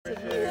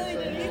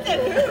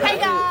Hey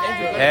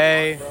guys.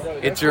 Hey,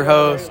 it's your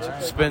host,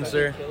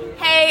 Spencer.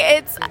 Hey,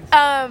 it's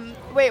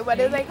wait, what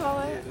do they call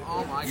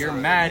it? You're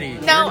Maddie.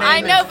 No, Your name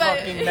I know, is but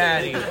fucking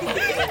Maddie.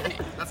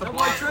 That's a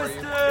block for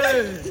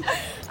you.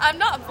 I'm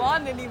not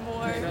blonde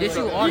anymore. Yes,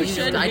 you are. You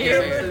should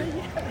hear.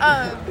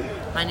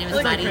 My name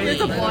is Maddie. There's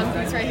a blonde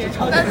piece right here.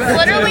 That's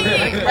literally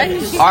right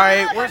here. All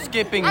right, we're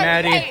skipping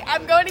Maddie. Hey,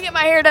 I'm going to get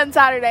my hair done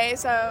Saturday,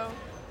 so.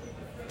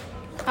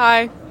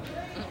 Hi.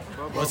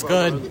 What's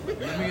good?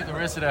 Let me get the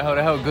rest of that. How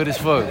the hell good as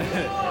fuck.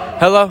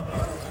 Hello.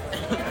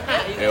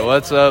 Hey,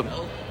 what's up?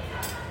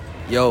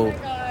 Yo,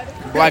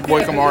 Black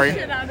boy Kamari.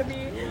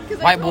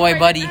 white boy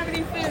buddy.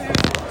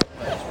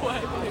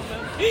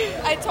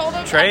 I told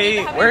him.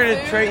 Trey, where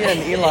did Trey and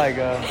Eli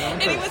go?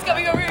 And he was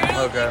coming over here.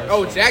 Okay.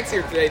 Oh, Jack's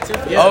here today too.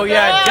 Oh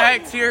yeah,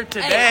 Jack's here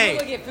today.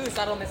 Get food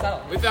so I don't miss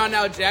out. We found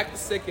out Jack was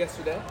sick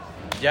yesterday.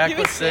 Jack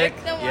was sick.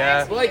 Then why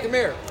Yeah. Blake, come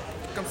here.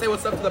 Come say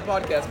what's up to the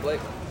podcast,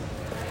 Blake.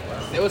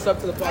 Say what's up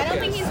to the podcast. I don't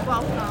think he's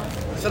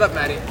welcome. Shut up,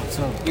 Maddie.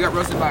 You got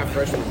roasted by a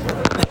freshman.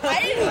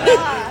 I did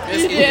not.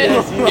 Yes, he did.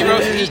 He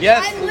roasted.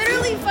 Yes. I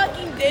literally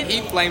fucking did.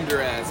 He flamed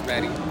your ass,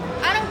 Maddie.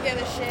 I don't give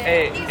a shit.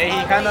 Hey, He's he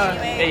ugly kind of,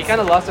 anyways. he kind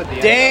of lost at the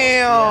end.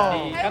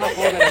 Damn. He I kind of looked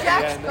pulled it at at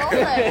Jack's the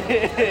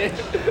end.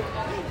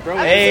 gullet. Bro,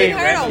 Hey,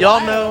 heard a y'all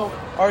while. know.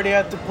 Already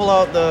have to pull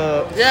out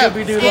the Yeah.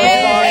 Scooby-Doo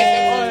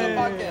Yeah.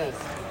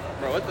 lunchbox.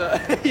 Bro, what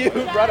the? You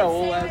brought a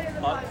whole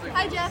ass box.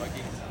 Hi, Jeff.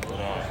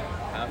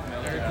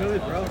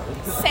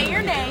 Say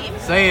your name.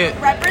 Say it.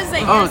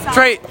 Represent Oh, yourself.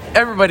 Trey.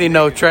 Everybody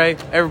know Trey.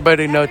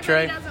 Everybody know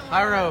Trey. doesn't want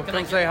Hi, Ro.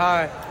 Come say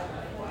hi.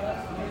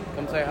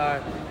 Come say hi.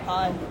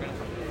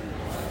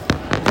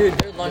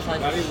 Dude, lunch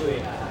line.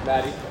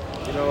 Maddie,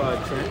 you know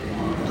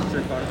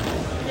Trey Carter?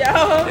 Yo.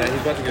 Yeah,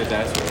 he's about to get his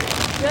ass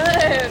whipped.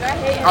 Good. I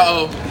hate it.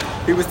 Uh-oh.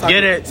 He was talking.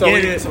 Get it, So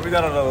get we, it. So we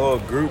got on a little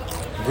group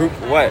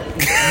what?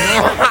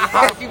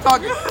 Keep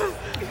talking.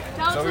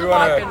 Tell So us we the were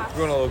on podcast. a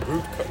little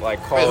group like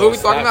called. Wait, who we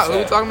talking about? Snapchat. Who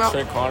we talking about?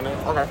 Trey Carter.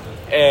 Okay.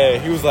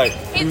 And he was like,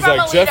 He's from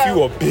Jeff, Alito.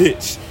 you a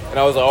bitch. And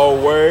I was like, oh,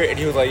 word. And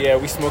he was like, yeah,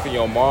 we smoking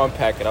your mom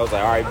packet. I was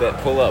like, all right,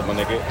 bet, pull up, my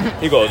nigga.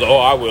 He goes, oh,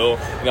 I will.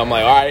 And I'm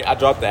like, all right. I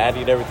dropped the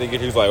Addy and everything. And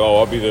he was like, oh,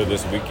 I'll be there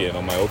this weekend.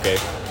 I'm like, okay.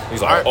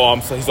 He's like, All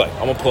right. he's like,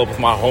 I'm gonna pull up with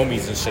my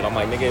homies and shit. I'm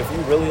like, nigga, if you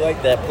really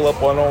like that, pull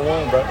up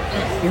one-on-one, bro.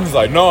 He was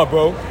like, nah,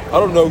 bro, I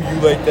don't know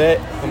you like that.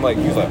 I'm like,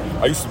 he was like,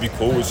 I used to be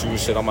cool with you and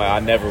shit. I'm like, I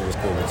never was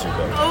cool with you,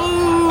 bro.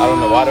 I don't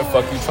know why the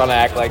fuck you trying to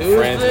act like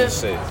friends and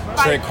shit.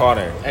 Trey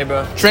Carter. Hey,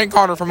 bro. Trent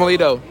Carter from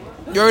Alito.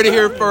 You heard it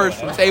here first.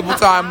 Table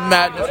time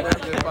madness.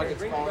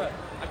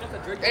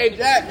 Hey,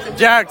 Jack.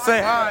 Jack,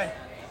 say hi.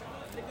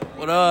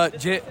 What up,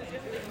 Jit?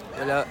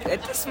 What up?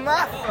 It's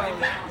my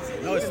phone.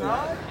 No, it's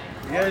not.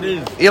 Yeah, it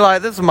is. Eli,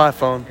 this is my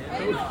phone.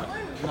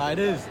 Nah, it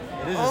is.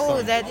 It is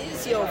Oh, that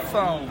is your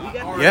phone.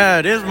 Yeah,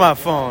 it is my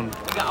phone.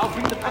 I'll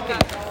bring the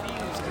packet.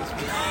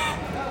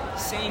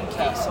 Same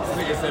case.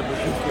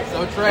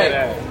 So, Trey,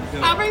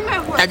 I'll bring my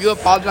horse. have you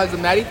apologized to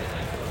Maddie?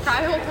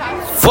 Try whole time.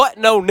 What?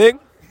 No, nigga.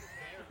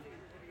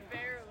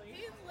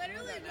 He's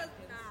literally just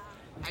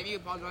not. Have you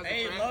apologized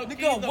to Trent?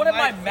 Nigga, what am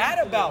I mad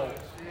about?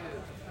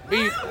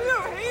 Be-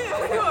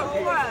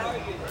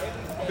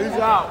 Who's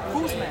out?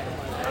 Who's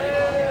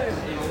mad?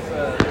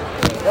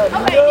 Okay,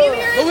 do you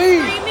hear him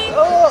Louise. screaming?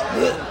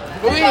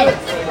 Louise.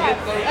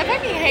 I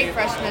fucking hate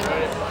freshmen.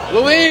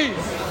 Louise.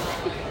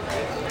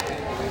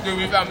 Dude,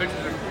 we found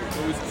pictures of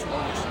Louise's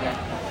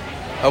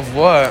phone. Of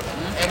what?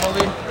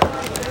 Emily.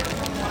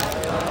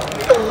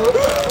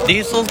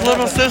 Diesel's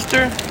little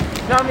sister?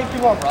 You know how many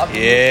people are robbing?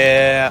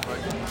 Yeah.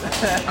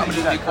 I'm gonna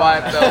just be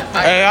quiet though.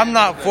 Hey, I'm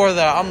not for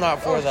that. I'm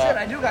not for that.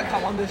 I do got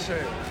cum on this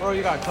shirt. Bro,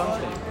 you got cum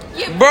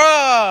stain.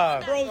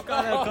 Bruh! Bro's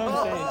got a cum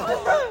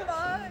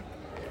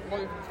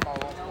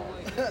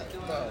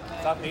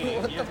Stop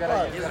eating. You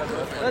gotta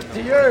That's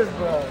yours,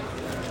 bro.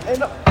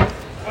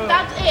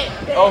 That's it.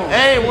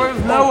 Hey, where's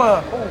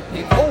Noah?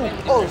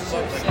 Oh,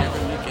 shit.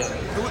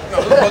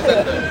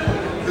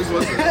 Whose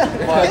was it?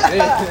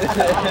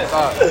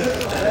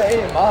 That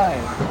ain't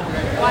mine.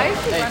 Why is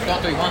she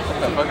running? What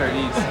the fuck are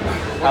these?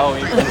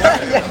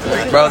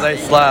 Halloween. Bro, they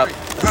slap.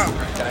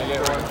 Can I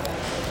get one?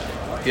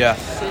 Yeah.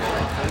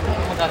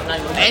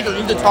 Angel, you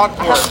need to talk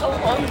more. so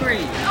hungry.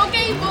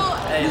 Okay, well,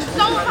 it's so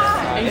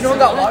hot. You don't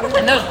got water?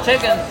 And those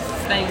chicken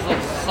things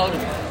look so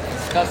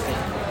disgusting.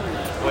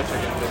 What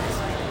chicken things?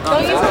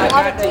 Don't use a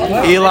lot of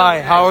things.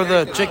 Eli, how are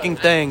the chicken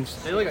things?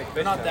 They look like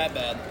fish. Not that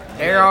bad.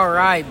 They're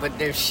alright, but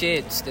they're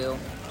shit still.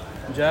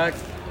 Jack?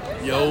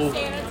 Yo.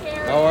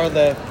 Sanitary. How are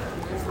they?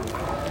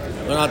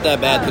 They're not that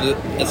bad,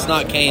 but it's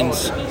not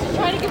Cane's.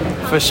 Trying to get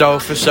the For sure,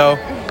 for sure.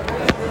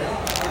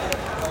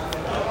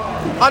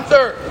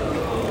 Hunter.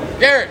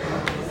 Garrett.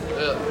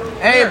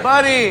 Hey,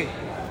 buddy.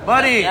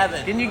 Buddy,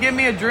 Gavin. can you give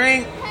me a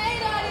drink? Hey,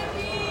 Daddy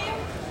G.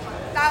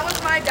 That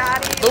was my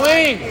daddy.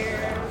 Louise.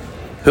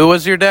 Who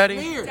was your daddy?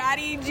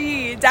 Daddy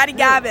G. Daddy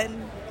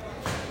Gavin.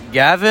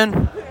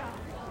 Gavin?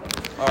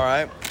 All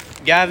right.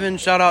 Gavin,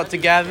 shout out to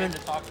Gavin.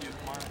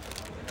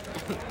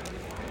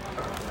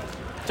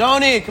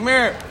 Tony, come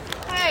here.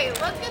 Hey,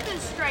 let's get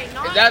this straight.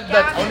 Not Is that the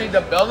Gavin.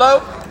 Tony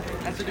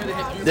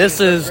DeBello? This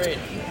is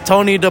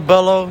Tony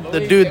DeBello,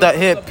 the dude that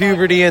hit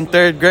puberty in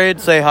 3rd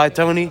grade. Say hi,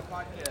 Tony.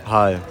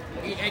 Hi.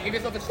 Hey, give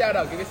yourself a shout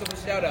out. Give yourself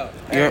a shout out.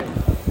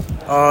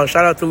 Yeah.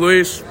 Shout out to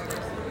Luis,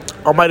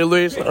 Almighty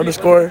Luis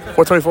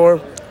 _424.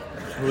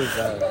 Who is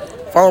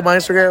that? Follow my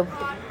Instagram.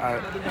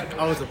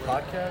 Oh, it's a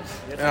podcast?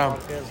 Yeah.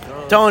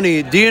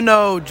 Tony, do you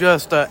know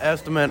just an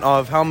estimate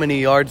of how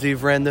many yards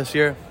you've ran this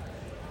year?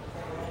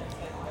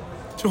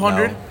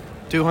 200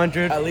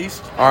 200? at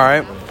least. All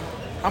right.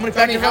 How many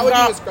Tony, pancakes how I've would you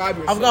got? describe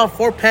yourself? I've got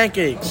 4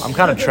 pancakes. I'm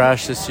kind of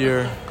trash this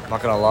year.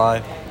 Not gonna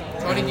lie.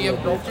 Tony, do you have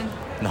a girlfriend?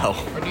 No.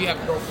 Or do you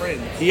have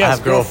girlfriends? He I has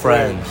have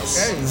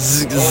girlfriends.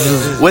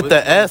 With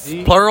the S,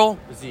 plural?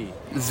 Z.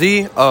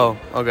 Z? Oh,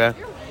 okay.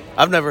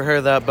 I've never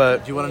heard that,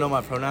 but Do you want to know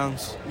my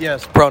pronouns?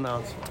 yes,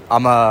 pronouns.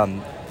 I'm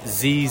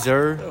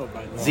Zer.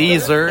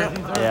 Zer.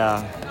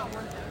 Yeah.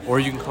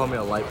 Or you can call me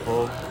a light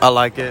bulb. I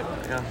like it.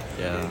 Yeah.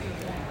 Yeah.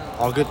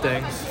 All good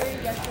things.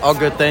 All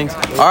good things.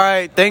 All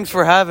right, thanks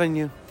for having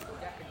you.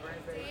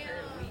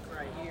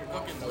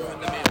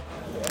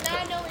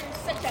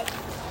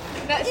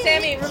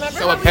 Sammy, remember?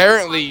 So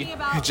apparently,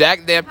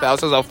 Jack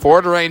Damphouse has a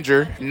Ford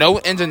Ranger, no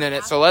engine in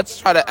it. So let's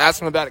try to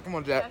ask him about it. Come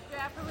on, Jack.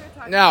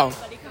 Now,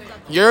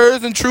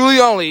 yours and truly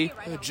only,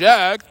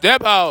 Jack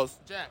Damphouse.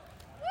 Jack.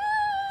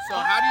 So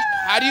how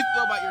do you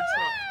feel about your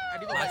truck? How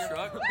do you feel about your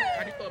truck?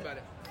 How do you feel about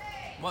it?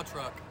 What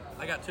truck?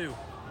 I got 2. You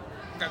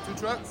got 2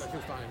 trucks.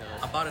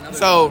 I bought another.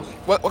 So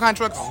what kind of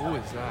trucks? Who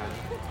is that?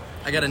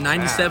 I got a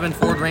 97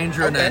 Ford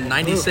Ranger and a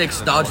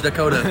 96 Dodge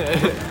Dakota.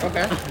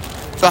 Okay.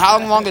 So how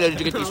long ago did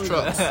you get these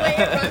trucks?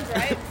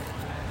 Right?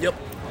 Yep.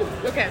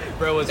 Okay.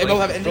 Bro was They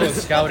both have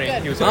engines.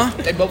 scouting. He was Huh?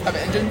 They both have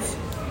engines.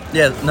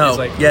 Yeah. No.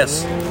 like,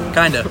 yes.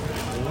 Kinda.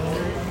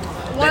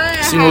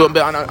 Seem a little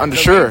bit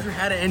unsure. Ranger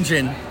had an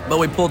engine, but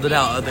we pulled it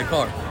out of the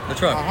car, the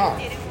truck.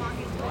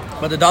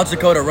 But the Dodge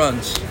Dakota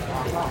runs.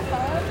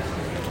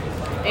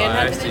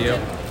 I see you.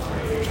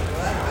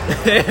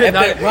 If it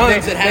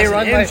runs, it has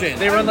an engine.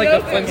 They run like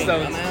the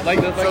Flintstones.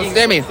 Like the So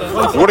Sammy,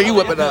 what are you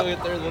whipping up?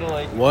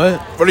 What?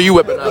 What are you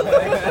whipping up?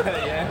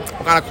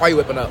 What kind of car are you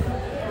whipping up?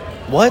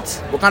 What?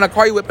 What kind of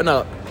car are you whipping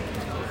up?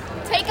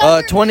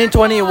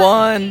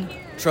 2021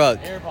 truck.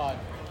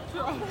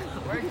 What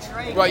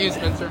about you,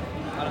 Spencer?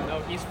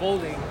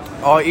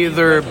 I'll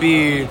either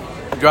be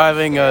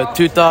driving a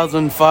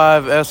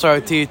 2005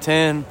 SRT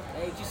 10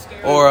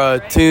 or a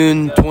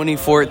Tune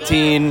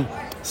 2014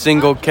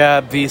 single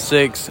cab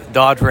V6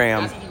 Dodge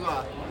Ram.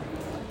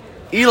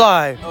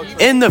 Eli,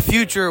 in the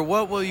future,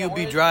 what will you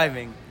be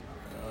driving?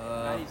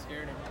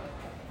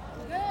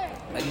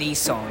 A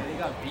Nissan.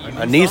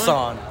 A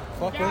Nissan.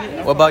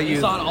 What about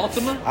you?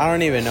 I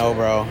don't even know,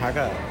 bro. I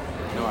got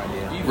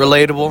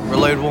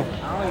Relatable.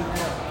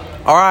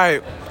 All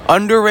right,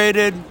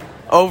 underrated,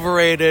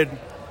 overrated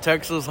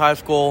Texas high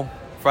school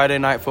Friday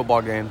night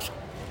football games.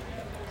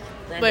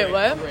 Wait,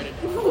 what?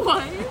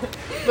 What?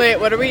 Wait,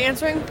 what are we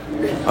answering?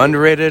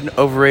 Underrated,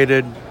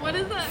 overrated What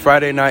is that?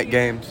 Friday night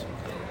games.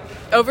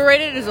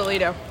 Overrated is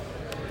Alito.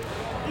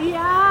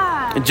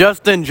 Yeah.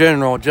 Just in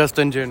general.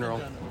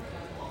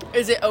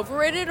 Is it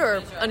overrated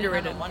or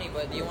underrated?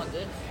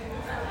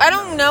 I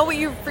don't know what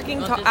you're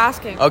freaking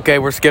asking. Okay,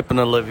 we're skipping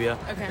Olivia.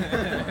 Okay.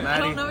 I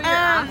don't know what you're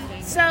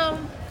asking. So,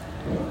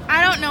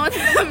 I don't know what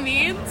that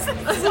means.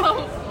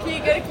 So, Key,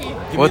 go to Key.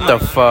 What the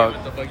fuck?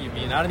 What the fuck you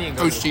mean? I don't even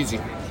go. Coach Cheesy.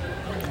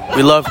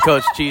 We love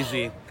Coach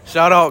Cheesy.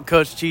 Shout out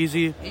Coach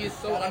Cheesy. He is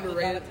so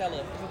underrated.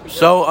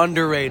 So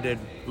underrated.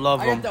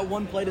 Love I got him. that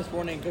one play this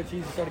morning, Coach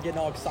Cheesy started getting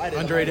all excited.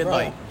 Underrated, I'm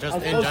like, bro, just I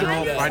was in supposed to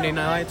general, do that. Friday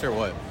nights or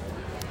what?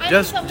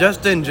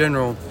 Just in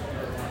general.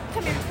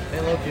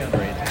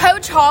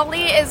 Coach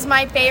Hawley is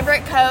my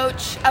favorite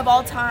coach of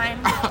all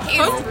time.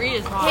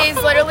 He's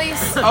literally.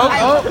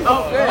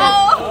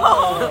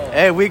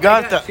 Hey, we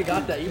got that. She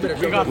got that. You better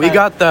show We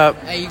got that.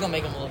 Hey, you gonna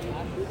make him look.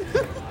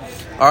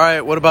 All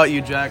right, what about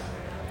you, Jack?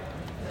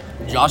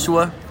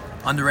 Joshua,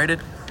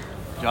 underrated.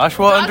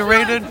 Joshua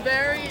underrated?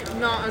 Very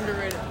not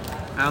underrated.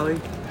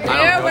 Allie?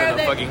 They're where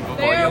they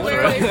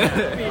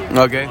should be.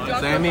 Okay,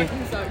 Sammy?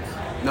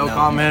 No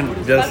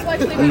comment. Just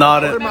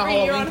nodded.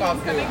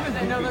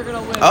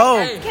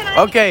 Oh,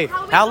 okay.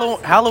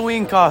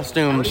 Halloween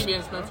costumes.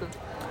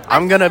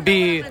 I'm gonna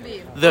be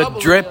the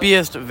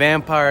drippiest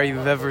vampire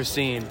you've ever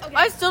seen.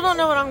 I still don't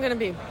know what I'm gonna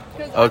be.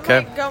 Okay.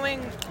 I'm like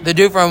going. The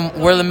dude from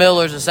Where the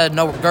Millers that said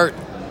no dirt.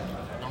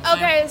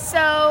 Okay,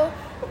 so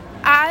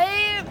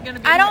I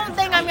don't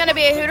think I'm gonna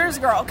be a Hooters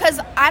girl because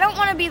I don't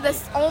want to be the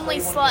only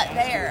slut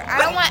there.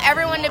 I don't want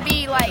everyone to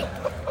be like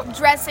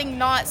dressing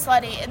not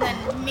slutty and then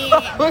me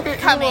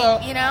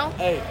coming, you know.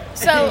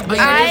 So But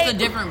you're just a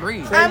different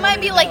breed. I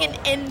might be like an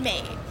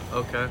inmate.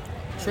 Okay.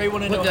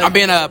 I'm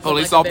being a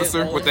police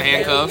officer with the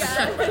handcuffs.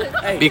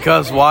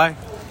 Because why?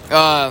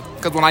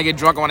 Because when I get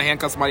drunk, I want to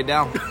handcuff somebody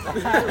down.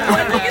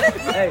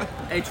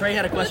 Hey, Trey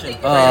had a question.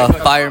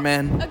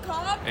 Fireman.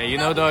 Hey, you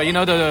know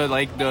the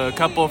like the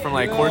couple from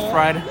like Horse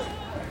Pride?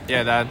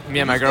 Yeah, that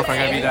me and my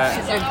girlfriend gonna be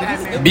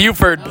that.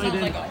 Buford.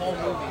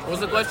 What's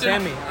the question?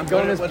 Sammy, I'm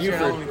going as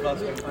Buford.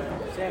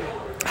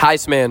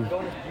 Heisman.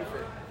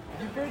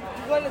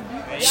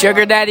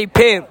 Sugar Daddy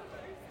Pimp.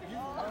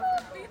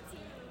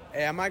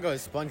 Hey, I might go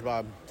with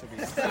SpongeBob. To be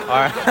honest. All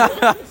right.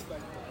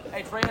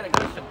 Hey, Trey had a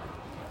question.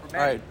 All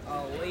right.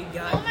 Oh my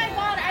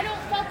god, I don't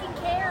fucking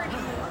care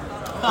anymore.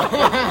 Like,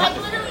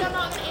 literally, I'm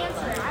not gonna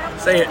answer it. I don't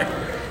Say it.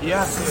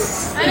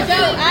 Yes.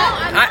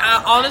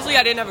 I honestly,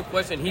 I didn't have a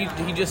question. He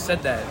just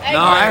said that. Hey,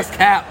 No, Trey. that's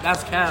cap.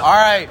 That's cap. All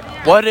right.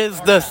 What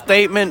is the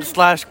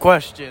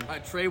statement/question?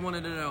 Trey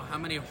wanted to know how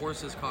many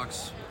horses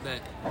cocks that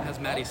has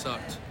Maddie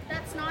sucked.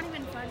 That's not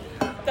even funny.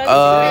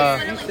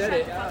 You said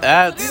it.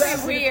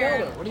 That's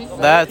Weird.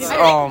 that's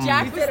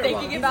Jack was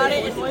thinking about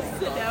it and wants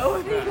to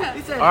know.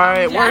 All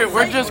right,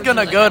 we're just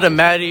gonna go to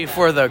Maddie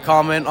for the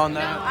comment on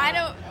that.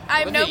 I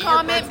have no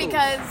comment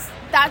because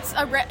that's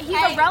he's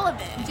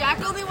irrelevant.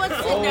 Jack only wants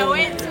to know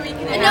it so he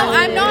can. No,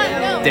 I'm not.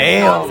 No.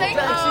 Damn. I'm saying,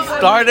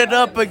 Start it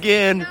up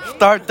again.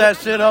 Start that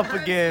shit up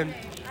again.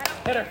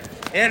 Hit her.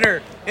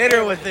 Hit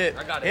her with it.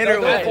 Hit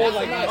her with it.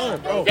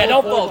 Yeah,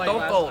 don't fold.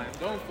 Don't fold.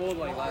 Don't fold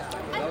like last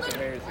time. That was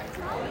embarrassing.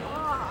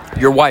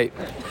 You're white.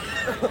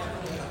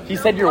 He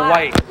said you're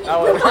white.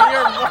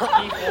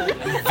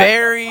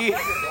 Very.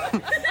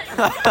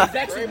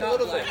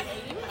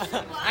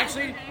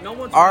 Actually, no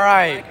one's All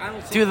right.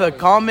 To the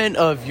comment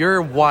of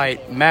 "you're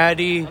white,"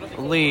 Maddie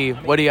Lee,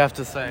 what do you have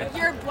to say?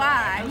 You're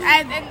black,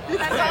 and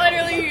that's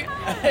literally.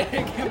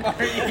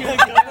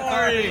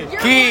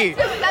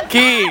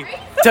 Key.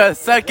 To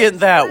second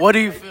that, what do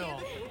you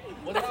feel?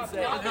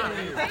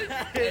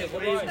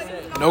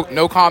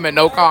 No comment.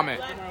 No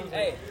comment.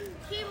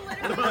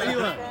 I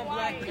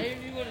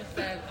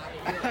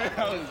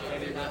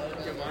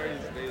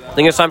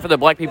think it's time for the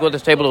black people at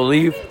this table to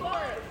leave.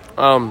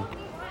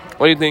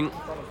 What do you think?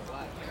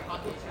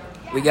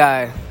 We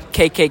got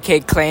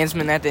KKK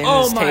Klansmen at the end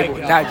of this table.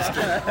 God. Nah, just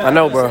kidding. I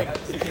know, bro.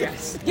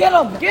 Get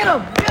him! Get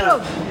him!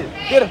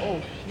 Get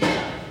him!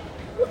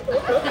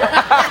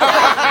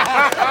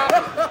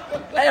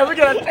 Hey, we're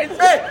gonna.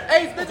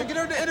 Hey, Spencer, get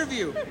her the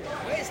interview.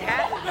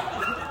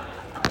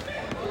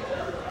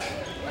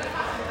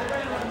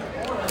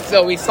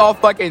 So we saw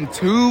fucking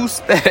two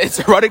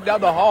speds running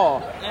down the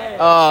hall.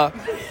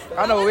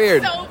 Kind of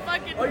weird. So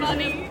fucking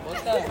funny.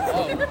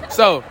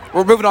 So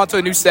we're moving on to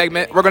a new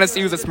segment. We're gonna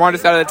see who's the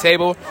smartest out of the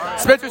table.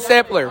 Spencer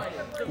Sampler,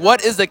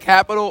 what is the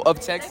capital of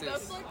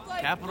Texas?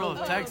 Capital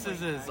of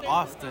Texas is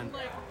Austin.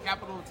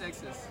 Capital of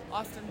Texas.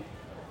 Austin.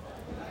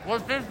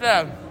 What's this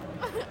then?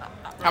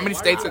 How many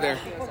states are there?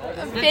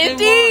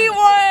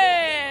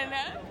 51.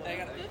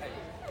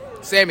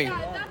 Sammy,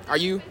 are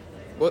you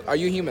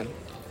human?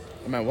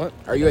 Am I what?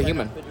 Are you a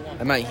human?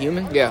 Am I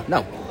human? Yeah.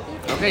 No.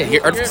 Okay,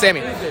 here, from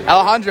Sammy.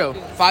 Alejandro,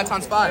 5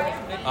 times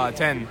 5.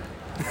 10.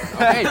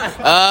 Okay.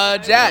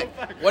 Jack,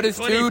 what is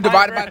 2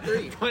 divided by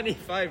 3?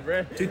 25,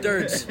 bro.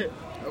 2/3.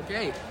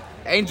 Okay.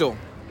 Angel,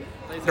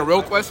 the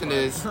real question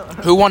is,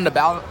 who won the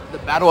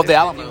Battle of the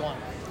Alamo?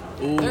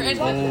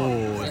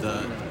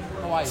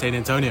 San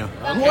Antonio.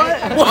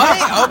 What?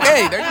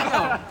 Okay, there you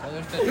go.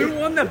 Who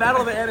won the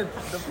battle of the end?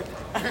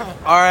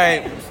 All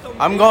right,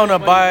 I'm gonna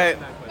buy.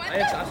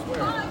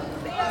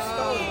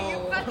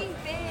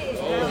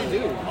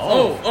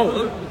 Oh,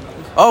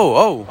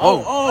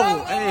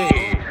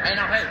 hey.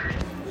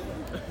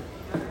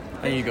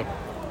 There you go.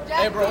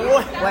 Wait,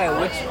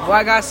 what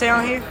I gotta say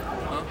on here?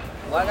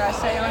 What I gotta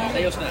say on here?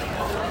 Say your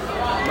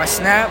snap. My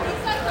snap?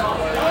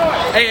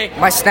 Hey,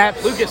 My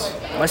snap? Lucas.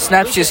 My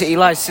snap's just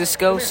Eli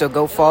Cisco, so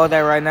go follow that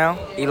right now.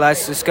 Eli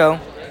Cisco.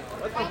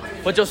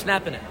 Put your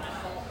snap in it.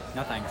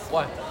 No thanks.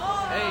 What?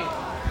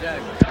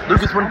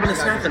 Lucas wouldn't put a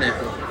snap in it.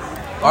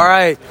 All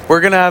right, we're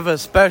gonna have a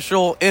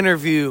special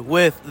interview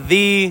with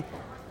the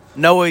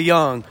Noah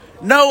Young.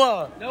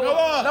 Noah,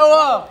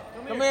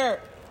 come here.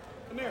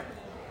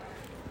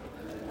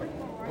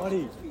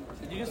 Buddy.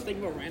 Did you just think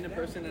of a random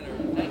person in a...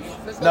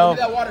 No.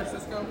 That water,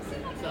 Cisco.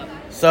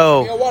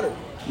 So, Water.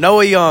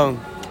 Noah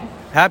Young,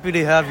 happy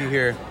to have you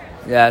here.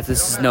 Yeah,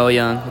 this is Noah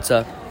Young. What's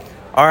up?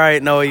 All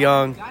right, Noah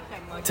Young,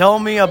 tell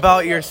me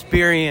about your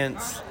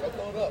experience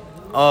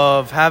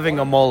of having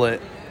a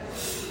mullet.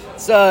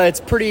 It's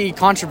pretty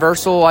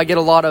controversial. I get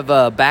a lot of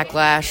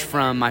backlash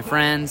from my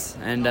friends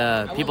and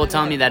people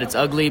telling me that it's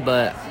ugly,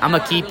 but I'm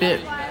going to keep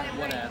it.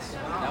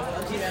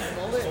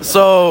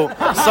 So,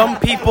 some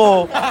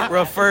people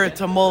refer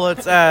to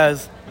mullets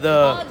as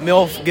the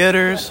MILF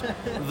getters,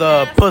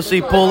 the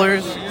pussy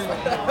pullers.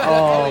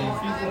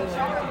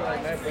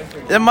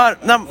 It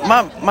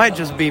might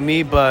just be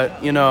me,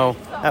 but, you know,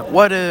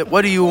 what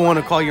do you want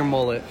to call your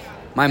mullet?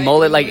 My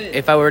mullet, like,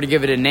 if I were to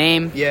give it a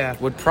name, Yeah.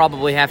 would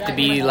probably have to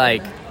be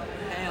like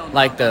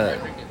the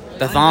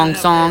thong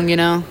song, you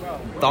know?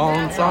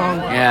 Thong song?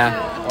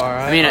 Yeah. All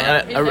right. I mean,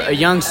 a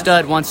young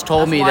stud once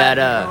told me that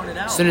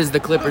as soon as the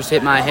clippers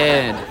hit my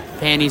head,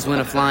 panties went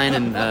a-flying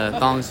and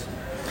thongs.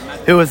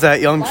 Who was that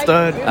young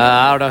stud?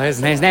 I don't know. His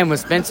name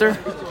was Spencer.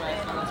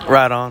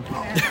 Right on.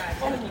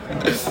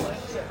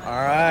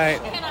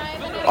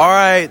 All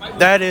right,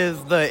 that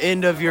is the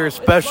end of your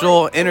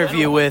special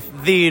interview with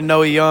the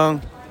Noah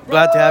Young.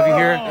 Glad to have you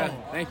here.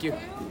 Thank you.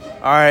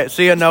 All right,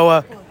 see ya,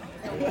 Noah.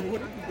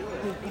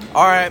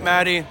 All right,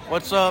 Maddie,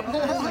 what's up? Wait,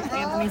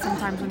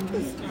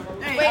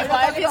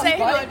 what did you say?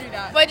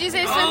 What'd you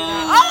say?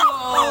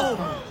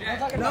 Oh!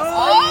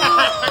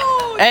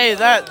 Oh! Hey,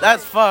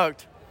 that's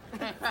fucked.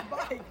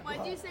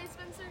 What'd you say,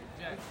 Spencer?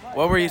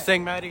 What were you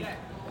saying, Maddie?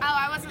 Oh,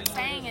 I wasn't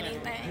saying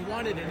anything.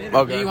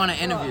 Okay. You want an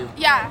interview?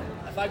 Yeah.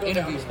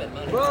 Interview.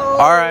 All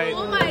right,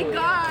 Oh my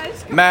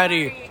gosh.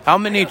 Maddie. How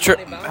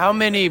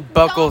many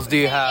buckles do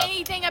you Don't have? say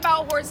anything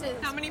about horses.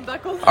 How many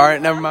buckles? All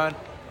right, never mind.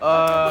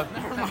 Because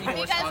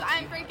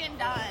I'm freaking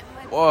done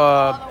with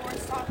all the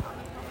horse talk.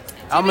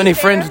 How many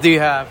friends do you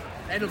have?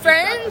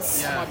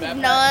 Friends?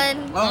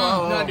 None.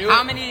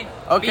 How many?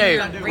 Okay,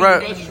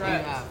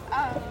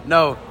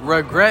 no,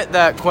 regret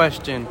that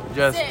question.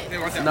 Just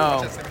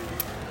no.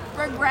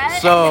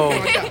 Regret? So-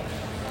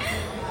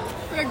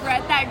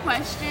 Regret that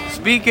question?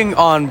 Speaking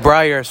on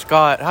Briar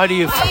Scott, how do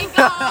you? Oh my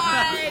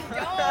God,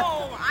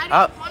 no. I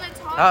don't want to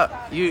talk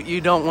about it. You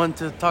don't want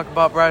to talk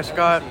about Briar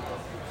Scott?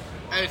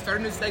 Hey, start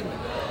a new segment.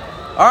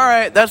 All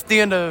right, that's the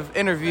end of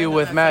interview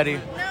with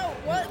Maddie. No,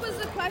 what was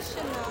the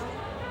question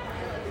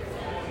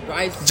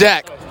though?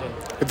 Jack,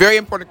 a very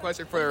important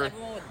question for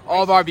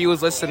all of our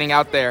viewers listening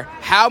out there.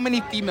 How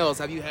many females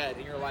have you had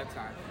in your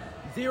lifetime?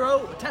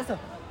 0. Tessa.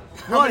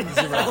 1.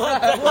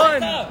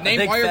 1. Name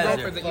Big all your fat.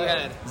 girlfriends that you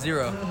had.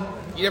 0.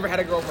 You never had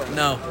a girlfriend?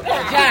 No.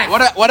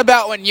 What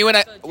about when you and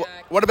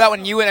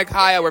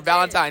Akaya were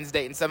Valentine's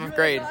date in 7th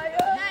grade?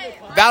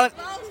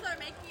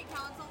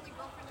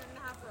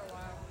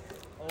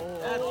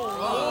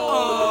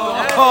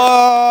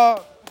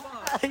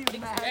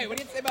 Hey, what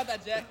do you say about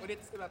that, Jack? What do you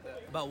say about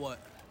that? About what?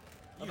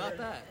 About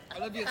that. I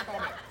love you as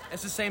comment.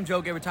 It's the same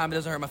joke every time. It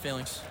doesn't hurt my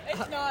feelings. It's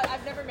not.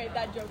 I've never made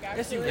that joke,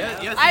 actually.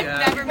 Yes, I've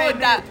never made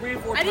that. 3 or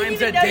 4 I didn't times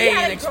even a know day you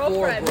had and a explore,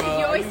 girlfriend. bro.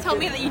 You always tell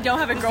me that you don't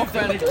have a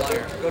girlfriend.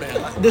 Go to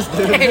hell. This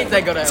dude.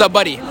 Go to hell. So,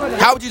 buddy,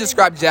 how would you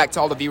describe Jack to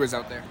all the viewers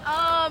out there?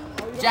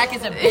 Jack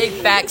is a big,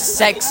 fat,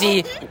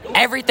 sexy,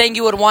 everything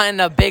you would want in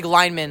a big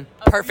lineman.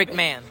 Perfect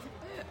man.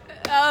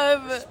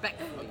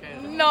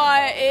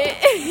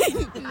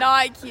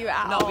 Not cute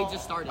at all. No, we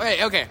just started.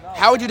 Okay.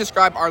 How would you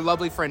describe our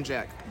lovely friend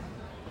Jack?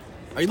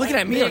 Are you looking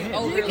at me? Or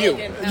him?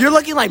 You. You're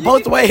looking like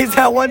both ways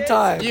at one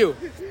time. You.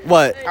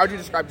 What? How would you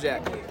describe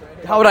Jack?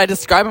 How would I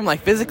describe him? Like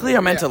physically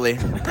or mentally?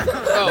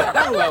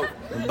 Oh.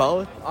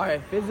 Both. All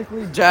right.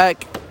 Physically,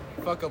 Jack.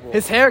 Fuckable.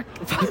 His hair.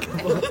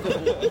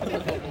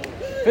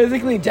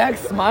 Physically, Jack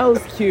smiles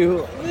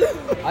cute.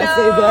 I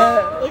say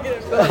that. Look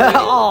at him.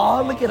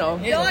 Aw, look at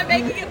him. No, I'm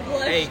making it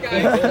blush,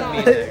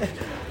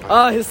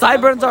 guys. His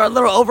sideburns are a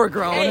little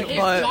overgrown,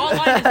 but.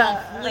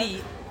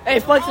 Hey,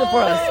 flex it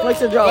for us. Flex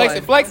the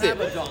jawline. Flex it.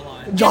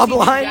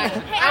 Jawline.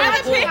 Hey, I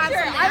have a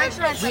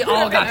picture. We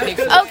all got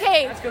pictures.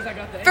 Okay,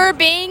 for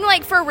being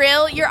like for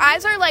real, your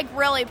eyes are like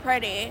really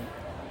pretty.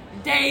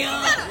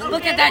 Damn!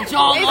 Look at that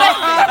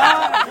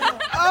jawline.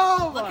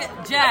 Oh, look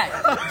at Jack,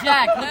 look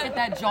at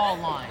that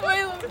jawline.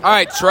 All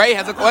right, Trey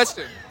has a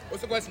question.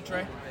 What's the question,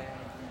 Trey?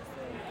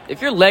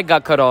 If your leg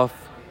got cut off,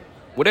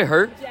 would it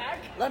hurt?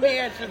 Let me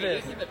answer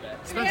this.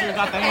 Spencer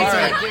got the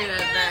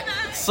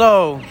answer.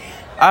 So,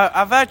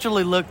 I've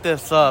actually looked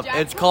this up.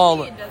 It's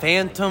called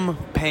phantom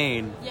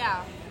pain.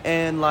 Yeah.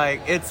 And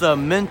like it's a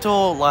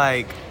mental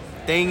like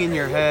thing in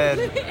your head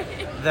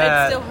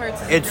that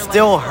it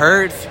still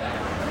hurts.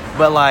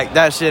 But like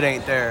that shit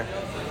ain't there.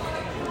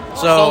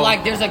 So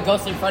like there's a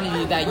ghost in front of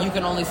you that you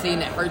can only see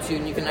and it hurts you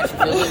and you can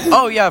actually feel it.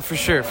 Oh yeah, for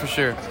sure.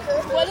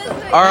 What is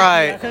it? All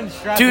right,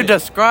 to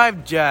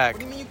describe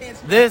Jack,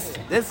 this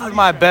is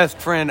my best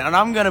friend, and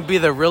I'm gonna be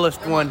the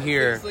realest one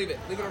here. Leave it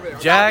over there.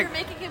 Jack, You're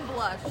making him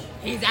blush.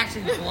 He's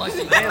actually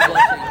blushing.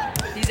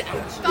 He's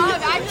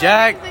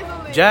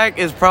actually. Jack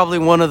is probably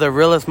one of the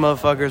realest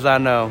motherfuckers I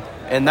know,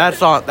 and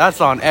that's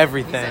on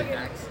everything.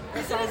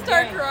 He's gonna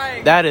start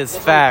crying. That is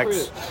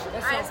facts.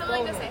 I have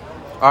something to say.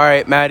 All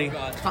right, Maddie,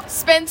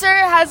 Spencer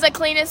has the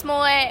cleanest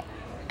mullet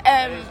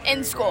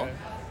in school.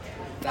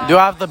 do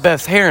I have the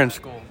best hair in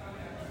school?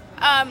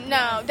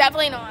 No,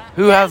 definitely not.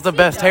 Who has the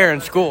best hair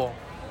in school?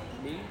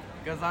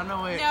 Because I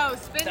know it. No,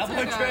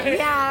 Spencer.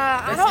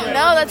 Yeah, I don't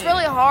know. That's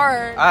really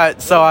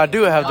hard. So I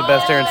do have the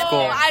best hair in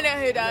school. I know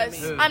who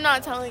does. I'm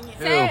not telling you.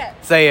 Who?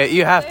 Say it.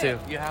 You have to.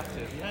 No,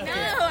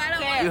 I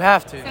don't want You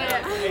have to.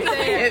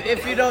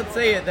 If you don't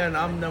say it, then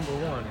I'm number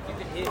one.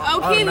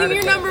 Okay, then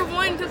you're number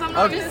one because I'm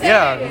not Okay, gonna say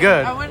yeah, it.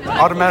 good. I wouldn't-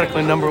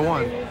 Automatically number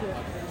one.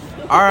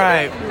 All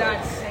right.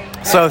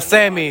 So,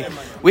 Sammy,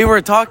 we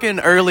were talking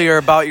earlier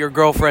about your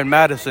girlfriend,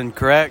 Madison,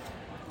 correct?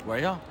 Where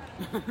y'all?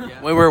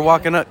 We were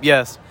walking up,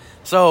 yes.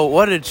 So,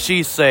 what did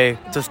she say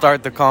to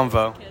start the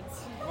convo?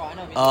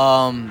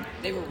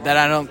 That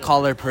I don't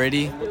call her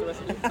pretty.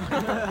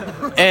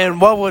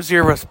 And what was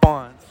your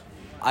response?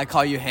 I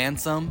call you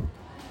handsome.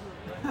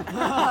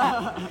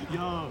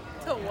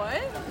 To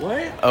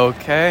what?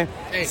 Okay.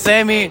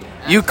 Sammy,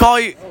 you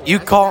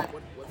call.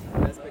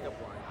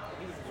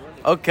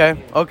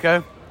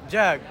 Okay.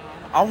 Jack,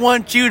 I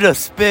want you to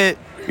spit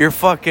your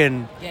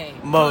fucking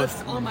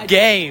most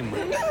game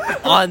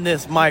on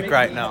this mic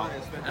right now.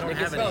 I don't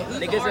have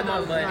any. Niggas in my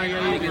butt.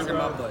 Niggas in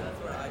my butt.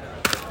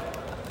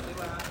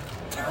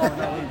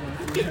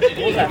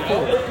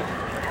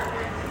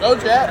 Go,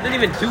 Jack. I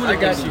didn't even do it. I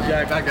got you,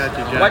 Jack.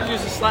 Why'd you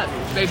just slap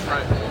me? Face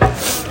right.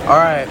 All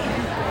right.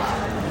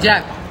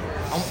 Jack.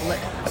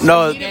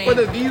 No, For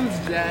the views,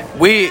 Jack.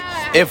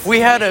 if we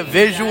had a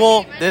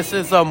visual, this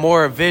is a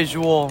more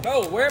visual.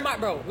 Bro, where am I,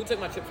 bro? Who took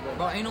my chips, bro?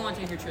 Bro, ain't no one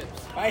taking your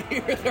chips. Right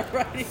here, they're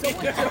right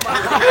here.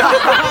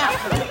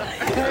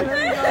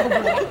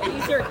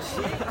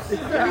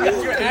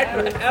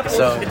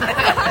 So,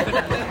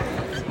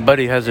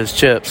 Buddy has his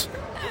chips.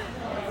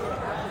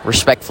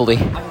 Respectfully.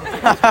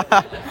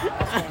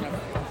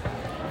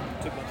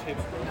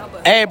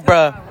 Hey,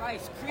 bruh.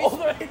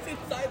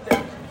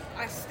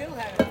 I still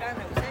haven't found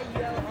it.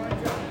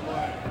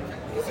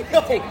 Was that you,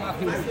 Alejandro? Take my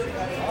food.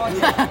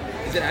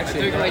 Is it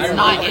actually? It's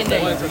not in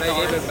there.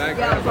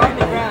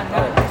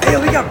 Hey,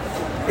 we got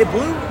it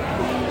blue.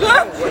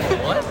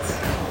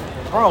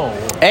 Bro.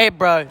 Hey,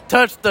 bruh.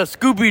 Touch the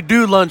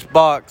Scooby-Doo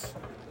lunchbox.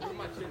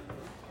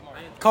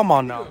 Come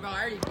on now. I'm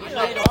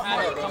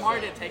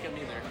hard to take them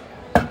either.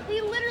 He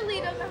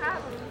literally doesn't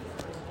have them.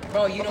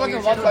 Bro, you know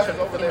your chips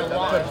over there.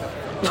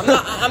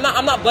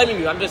 I'm not blaming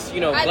you. I'm just, I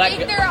black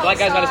think they're guys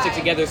gotta outside. stick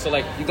together. So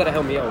like, you gotta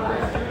help me out, bro.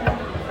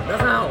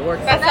 That's not how it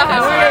works. That's not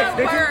how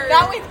it works.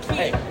 Not with Keith.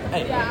 Hey.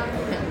 Yeah.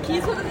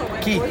 Keith's one of the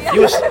white Keith, boys.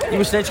 you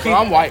a snitch, Keith?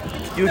 I'm white.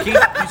 You a Keith?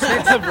 You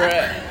snitch?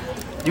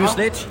 You a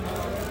snitch?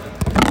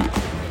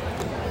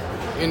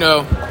 You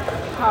know,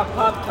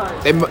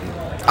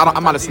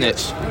 I'm not a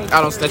snitch.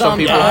 I don't snitch on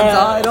people. Sometimes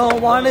I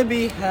don't want to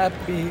be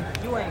happy.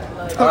 You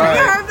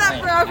heard that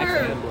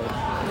forever.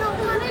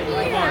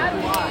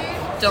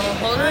 Don't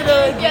hold it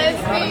Yes,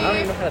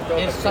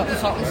 It's something.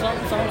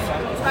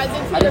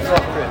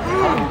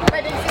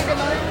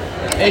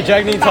 Hey,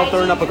 Jack needs help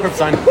throwing up a crib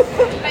sign.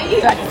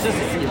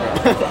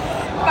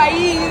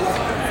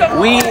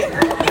 We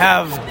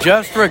have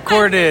just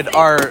recorded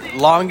our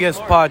longest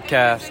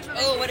podcast.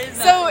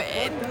 So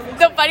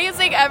the funniest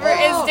thing ever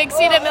is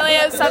Dixie and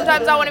Amelia.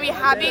 Sometimes I want to be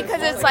happy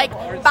because it's like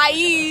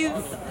bye.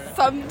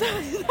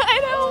 Sometimes I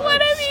don't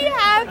want to be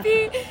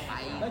happy.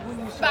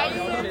 Bye.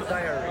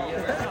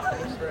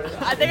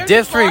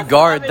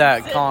 Disregard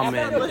that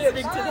comment.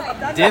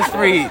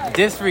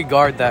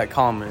 Disregard that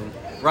comment.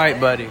 Right,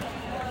 buddy.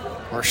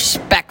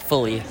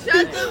 Respectfully.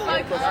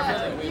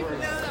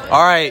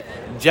 All right,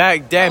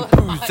 Jack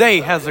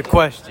Dampouze has a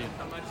question.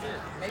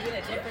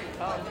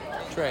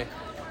 Trey,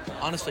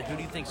 honestly, who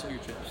do you think stole your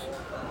chips?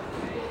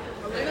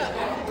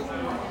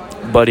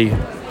 Buddy.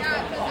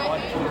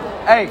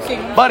 Hey,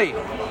 buddy,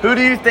 who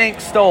do you think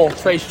stole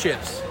Trey's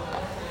chips.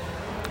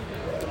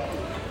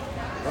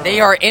 They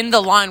are in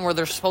the line where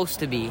they're supposed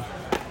to be. It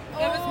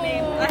was me.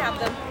 I have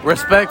them.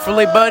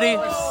 Respectfully, buddy?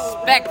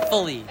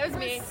 Respectfully. It was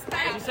me.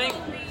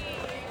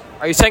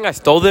 Are you saying I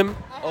stole them?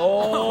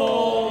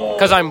 Oh.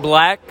 Because I'm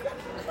black?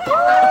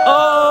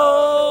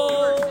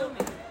 Oh!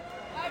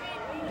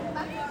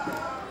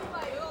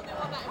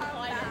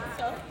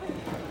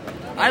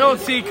 I don't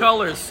see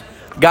colors.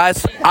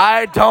 Guys,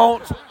 I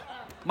don't.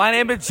 My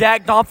name is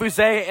Jack Dampouze,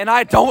 and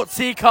I don't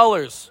see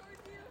colors.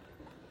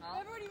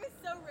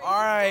 All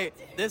right,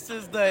 this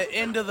is the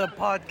end of the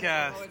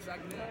podcast.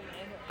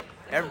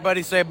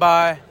 Everybody say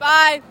bye.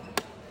 Bye.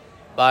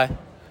 Bye.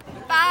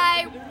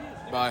 Bye.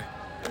 Bye.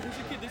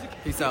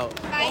 Peace out.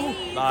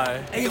 Bye.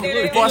 Bye. Hey, look,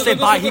 before I say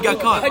bye, he got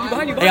caught.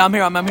 Hey, I'm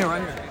here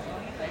right here.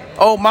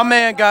 Oh, my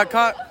man got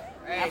caught.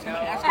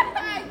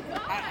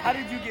 How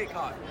did you get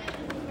caught?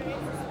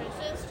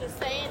 Just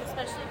saying,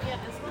 especially if you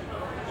have this one.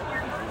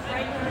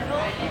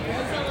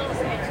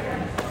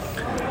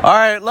 All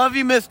right, love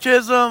you, Miss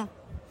Chisholm.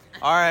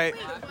 All right.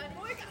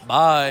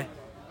 Bye.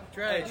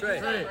 Trey.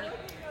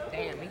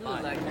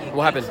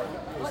 What happened?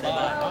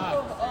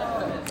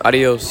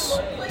 Adios.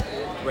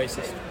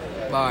 Racist.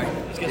 Bye.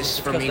 This is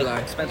from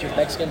Eli. Spencer's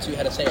Mexican, so you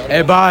had to say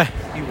Hey, bye.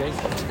 You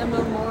racist.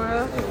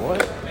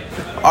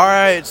 All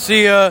right,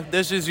 see ya.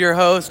 This is your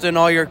host and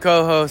all your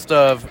co-hosts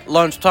of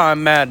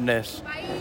Lunchtime Madness.